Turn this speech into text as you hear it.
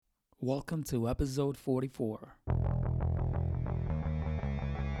Welcome to episode 44.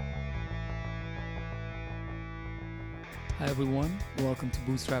 Hi everyone, welcome to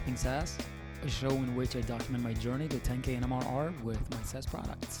Bootstrapping SaaS, a show in which I document my journey to 10K in MRR with my SaaS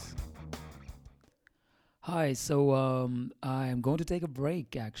products. Hi, I'm going to take a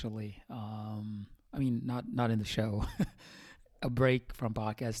break actually. Not in the show, a break from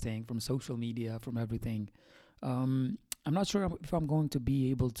podcasting, from social media, from everything. I'm not sure if I'm going to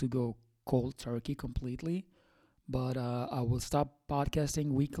be able to go cold turkey completely, but I will stop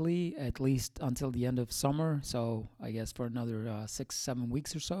podcasting weekly at least until the end of summer. So I guess for another 6, 7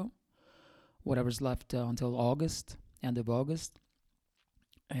 weeks or so, whatever's left until August, end of August,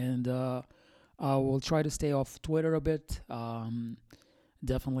 and I will try to stay off Twitter a bit.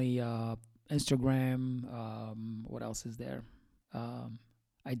 Definitely Instagram. What else is there? Um,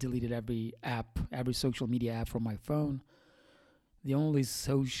 I deleted every app, every social media app from my phone. The only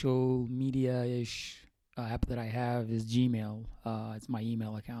social media ish app that I have is Gmail. It's my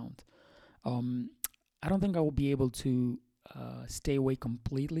email account. Um, I don't think I will be able to stay away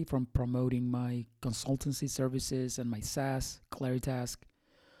completely from promoting my consultancy services and my SaaS, Claritask.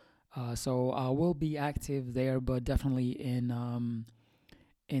 So I will be active there, but definitely in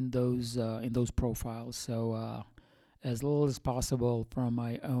those profiles. So as little as possible from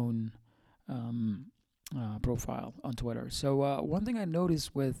my own um, profile on Twitter. So one thing I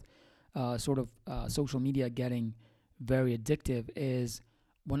noticed with social media getting very addictive is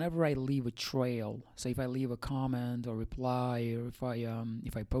whenever I leave a trail. So if I leave a comment or reply, or if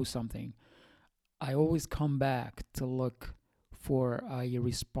I post something, I always come back to look for a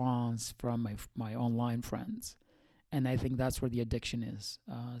response from my online friends, and I think that's where the addiction is.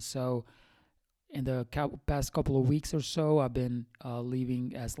 So in the past couple of weeks or so, I've been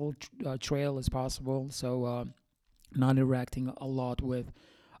leaving as little trail as possible. So not interacting a lot with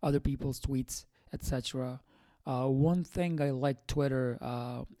other people's tweets, etc. One thing I like Twitter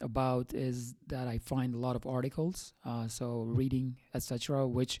about is that I find a lot of articles, so reading, etc.,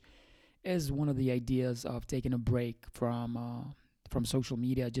 which is one of the ideas of taking a break from social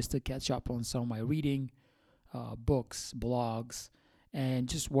media just to catch up on some of my reading, books, blogs, and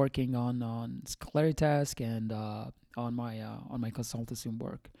just working on Claritask and on my consultancy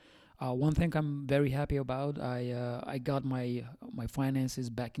work. One thing I'm very happy about, I got my finances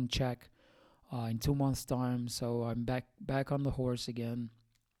back in check in 2 months' time, so I'm back on the horse again.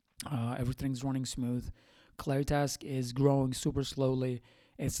 Everything's running smooth. Claritask is growing super slowly.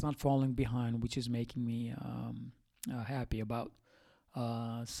 It's not falling behind, which is making me happy about.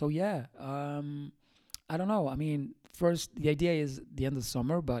 I don't know. I mean, first the idea is the end of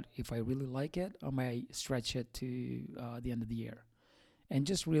summer, but if I really like it, I might stretch it to the end of the year and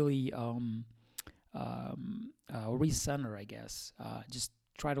just really recenter, I guess. Just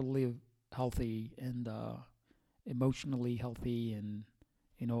try to live healthy and emotionally healthy and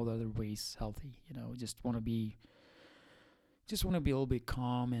in all the other ways healthy. Just want to be a little bit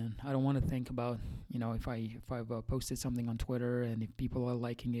calm, and I don't want to think about if I've posted something on Twitter and if people are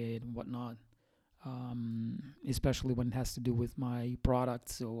liking it and whatnot. Especially when it has to do with my product.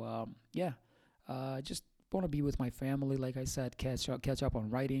 So just want to be with my family. Like I said, catch up on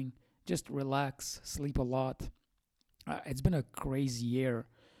writing, just relax, sleep a lot. It's been a crazy year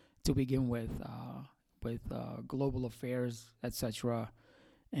to begin with global affairs, etc.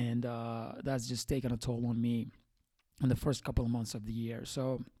 And that's just taken a toll on me in the first couple of months of the year.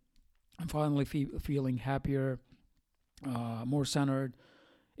 So I'm finally feeling happier, more centered,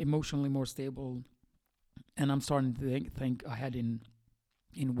 emotionally more stable, and I'm starting to think ahead in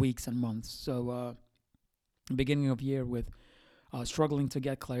weeks and months. So beginning of year with struggling to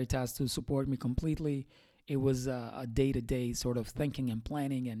get Claritas to support me completely. It was a day to day sort of thinking and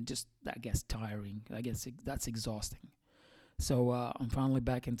planning, and just I guess tiring. I guess that's exhausting. So I'm finally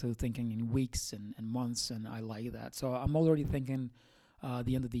back into thinking in weeks and months, and I like that. So I'm already thinking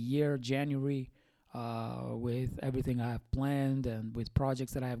the end of the year, January, with everything I have planned and with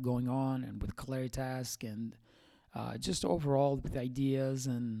projects that I have going on and with Claritask and just overall with ideas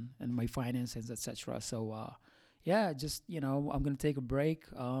and my finances, etc. So just I'm gonna take a break.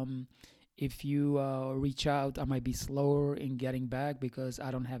 If you reach out, I might be slower in getting back because I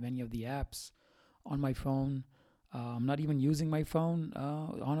don't have any of the apps on my phone. I'm not even using my phone,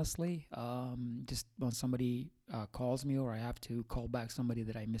 honestly. Just when somebody calls me or I have to call back somebody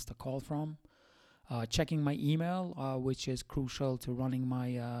that I missed a call from. Checking my email, which is crucial to running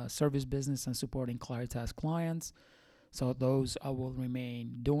my service business and supporting Claritas clients. So those I will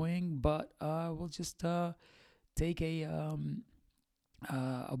remain doing, but we'll just take a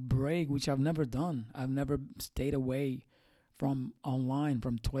break, which I've never done. I've never stayed away from online,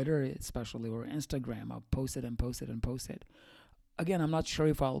 from Twitter especially, or Instagram. I'll post it and post it and post it. Again, I'm not sure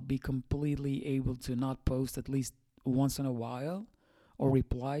if I'll be completely able to not post at least once in a while or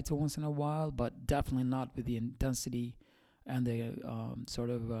reply to once in a while, but definitely not with the intensity and the sort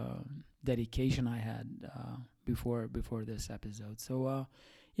of dedication I had before this episode. So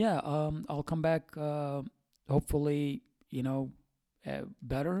yeah, I'll come back. Hopefully,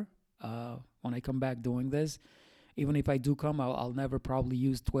 better when I come back doing this. Even if I do come, I'll never probably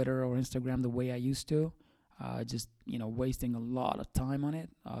use Twitter or Instagram the way I used to. Just wasting a lot of time on it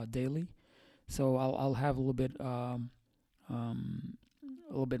daily. So I'll have a little bit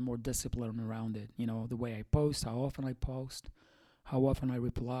more discipline around it. The way I post, how often I post, how often I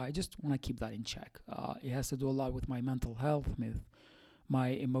reply. I just want to keep that in check. It has to do a lot with my mental health, with my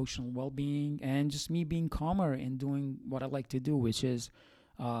emotional well-being, and just me being calmer and doing what I like to do, which is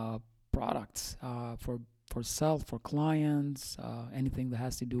products for self, for clients, anything that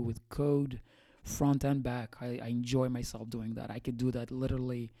has to do with code, front and back. I enjoy myself doing that. I could do that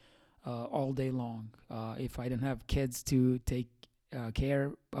literally all day long. If I didn't have kids to take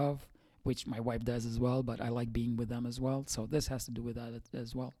care of, which my wife does as well, but I like being with them as well. So this has to do with that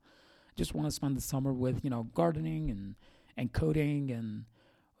as well. Just want to spend the summer with gardening and coding and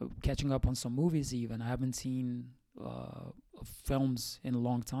catching up on some movies. Even I haven't seen films in a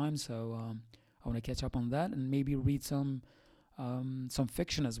long time, so I want to catch up on that and maybe read some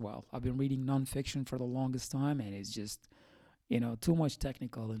fiction as well. I've been reading nonfiction for the longest time, and it's just too much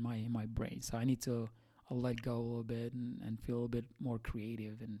technical in my brain. So I need to let go a little bit and feel a little bit more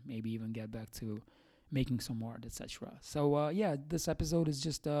creative, and maybe even get back to making some art, etc. So yeah, this episode is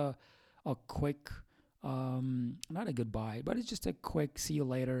just a quick, not a goodbye, but it's just a quick see you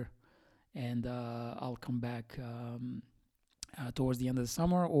later, and I'll come back towards the end of the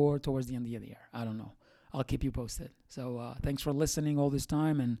summer or towards the end of the year. I don't know. I'll keep you posted. So thanks for listening all this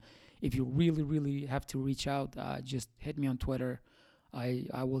time. And if you really, really have to reach out, just hit me on Twitter.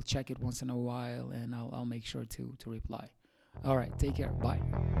 I will check it once in a while, and I'll make sure to reply. All right. Take care. Bye.